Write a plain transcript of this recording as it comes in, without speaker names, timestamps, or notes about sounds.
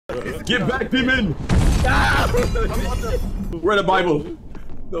Get back, demon! Where the Bible?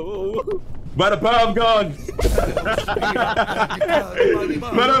 No. By the power of God!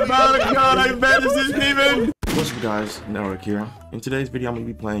 By the power of God, I banish this demon! What's up, guys? Nellrock here. In today's video, I'm going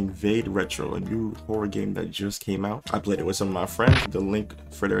to be playing Vade Retro, a new horror game that just came out. I played it with some of my friends. The link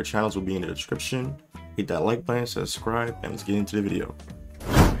for their channels will be in the description. Hit that like button, subscribe, and let's get into the video.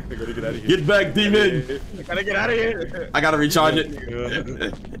 I gotta get out of here. Get back, demon! I gotta get out of here. I gotta recharge it.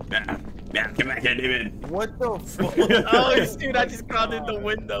 Get back here, demon! What the fuck? Oh, dude, I just crawled in the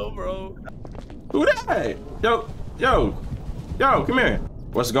window, bro. Who that? Yo, come here.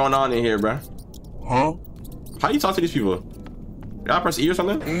 What's going on in here, bro? Huh? How do you talk to these people? Did I press E or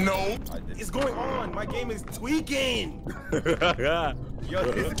something? No. It's going on. My game is tweaking.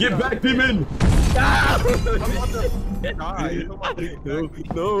 Yo, get back, demon! I'm about to die.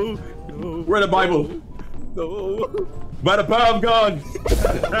 No. Where the Bible? No. By the power of God!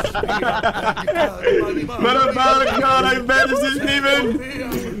 By the power of God, I banish this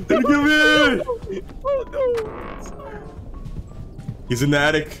demon! Come here! Oh no! He's in the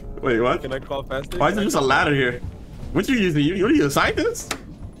attic. Wait, what? Can I call faster? Why is there just a ladder here? What you using? What are you, a scientist?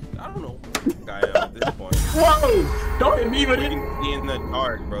 I don't know. Guy at this point. Whoa! Don't hit me with it! See in the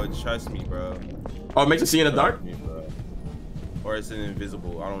dark, bro. Trust me, bro. Oh, it makes you see in the dark? Me, or it's an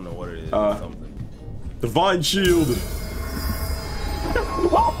invisible. I don't know what it is. Something. Divine shield.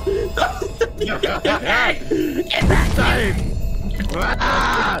 Get back! Time!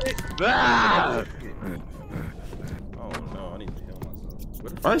 Oh no, I need to heal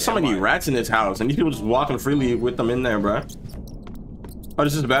myself. Why there's so many rats in this house and these people just walking freely with them in there, bro? Oh,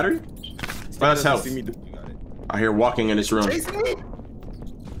 this is a battery? Oh, that's health. I hear walking in this room.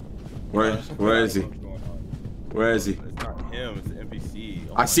 Where is he? Where is he? It's not him, it's the NPC.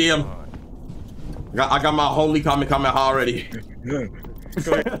 Oh, I see him. I got my holy comment already. Where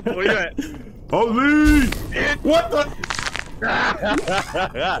you at? Holy! What the?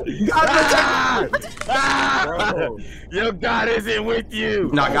 Bro, your God isn't with you.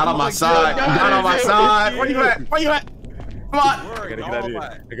 No, I got on my side. Got on my side. Where you at? Where you at? Come on. I gotta get out of here.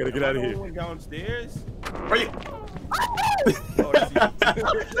 I gotta get out of here. Downstairs. Where you?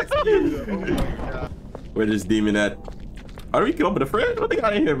 Where this demon at? Oh, we can open the fridge? What they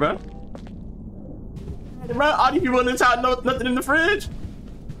got in here, bro? Bro, all these people in this house know nothing in the fridge.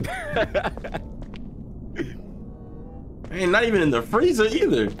 Ain't not even in the freezer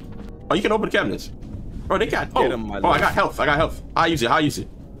either. Oh, you can open the cabinets. Bro, they got. Oh, I got health. I got health. How you use it? How you use it?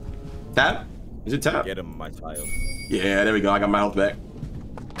 Tab? Is it tab? Get him, my child. Yeah, there we go. I got my health back.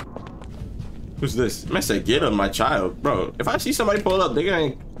 Who's this? Man said, get him, my child. Bro, if I see somebody pull up, they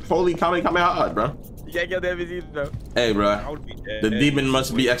gonna holy comment hard, bro. You can't kill the NPCs, bro. Hey, bro. The demon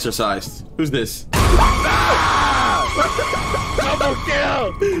must be exorcised. Who's this? Double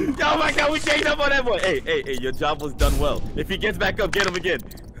kill! Oh my God, we changed up on that boy. Hey, your job was done well. If he gets back up, get him again.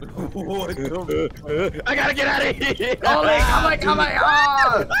 I gotta get out of here. Oh my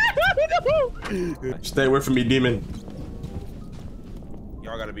God! Stay away from me, demon.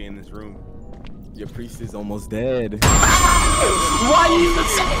 Y'all gotta be in this room. Your priest is almost dead. Why you even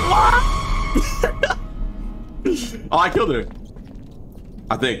say what? Oh, I killed her.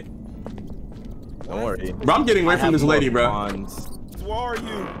 I think. Don't worry. Bro, I'm getting away from this lady, bro. Where are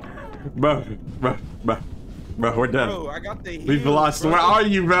you? Bro, we're done. Bro, I got the We've lost. Bro. Where are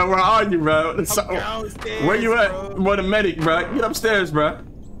you, bro? Where you at? Bro. More the medic, bro. Get upstairs, bro.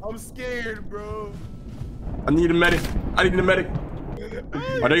 I'm scared, bro. I need a medic. Oh,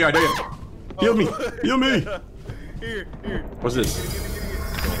 there you are. Heal me. Heal me. Here. What's this?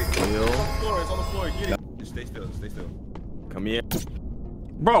 It's on the floor. Get it. Just stay still. Come here.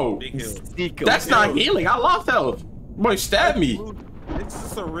 Bro, that's not healing. I lost health. Boy, stab me. It's a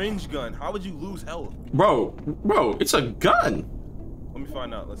syringe gun. How would you lose health? Bro, it's a gun. Let me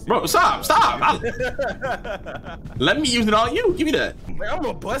find out. Let's see. Bro, stop. Let me use it on you. Give me that. Man, I'm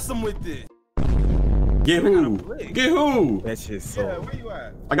gonna bust him with this. Get who? That's his soul. Yeah, where you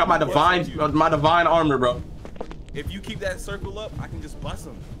at? I got my divine armor, bro. If you keep that circle up, I can just bust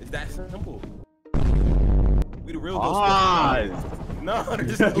him. It's that simple. We the real No,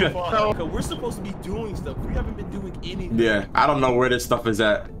 there's no fun. We're supposed to be doing stuff. We haven't been doing anything. Yeah, I don't know where this stuff is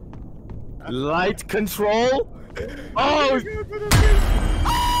at. Light control? Oh!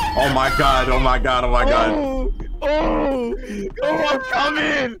 Oh my God. Oh, I'm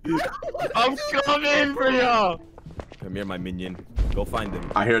coming! I'm coming for y'all! Come here, my minion. Go find him.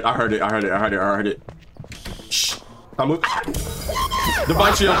 I heard it. Shh. I'm moving.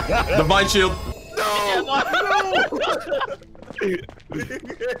 Divine shield. No! He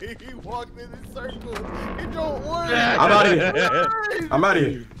walked in a circle. It don't work. I'm out of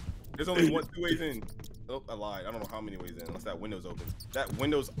here. There's only 2 ways in. Oh, I lied. I don't know how many ways in, unless that window's open. That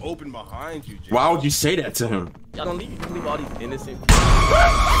window's open behind you, Jay. Why would you say that to him? Y'all don't leave all these innocent.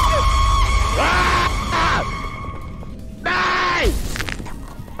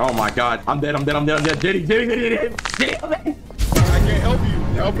 Oh my God. I'm dead. Diddy. I can't help you.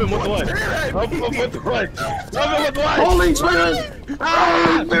 Help him with what? Help him with what? Help him with what? Holy Spirit!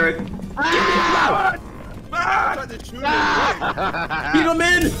 Holy Spirit! I tried to shoot him. Keep him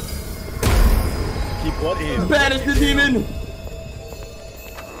in! Keep what in? Banish the demon! You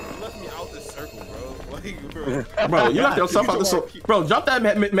left me out the circle, bro. Like, bro. Bro, you left yourself out the circle. Bro, drop that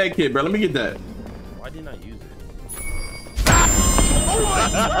med kit, bro. Let me get that. Why didn't I use it?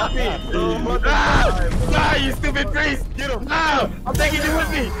 Nah, you stupid face! Get him! No! I'm taking you with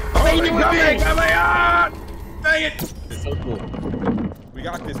me! I'm taking you with me! Dang it! It's so cool. We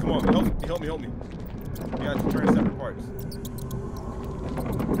got this. Come on, help me. We got to turn separate parts.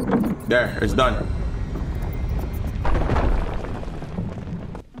 There, it's done.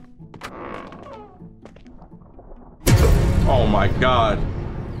 Oh my God.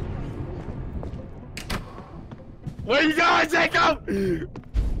 Where you going, Jacob?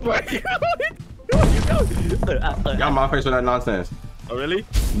 Where you going? Got my face with that nonsense. Oh, really?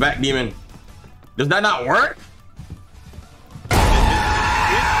 Back demon. Does that not work?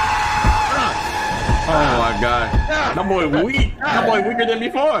 Oh my God. That boy weak. That boy weaker than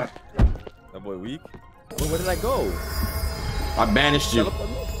before. That boy weak? Where did I go? I banished you.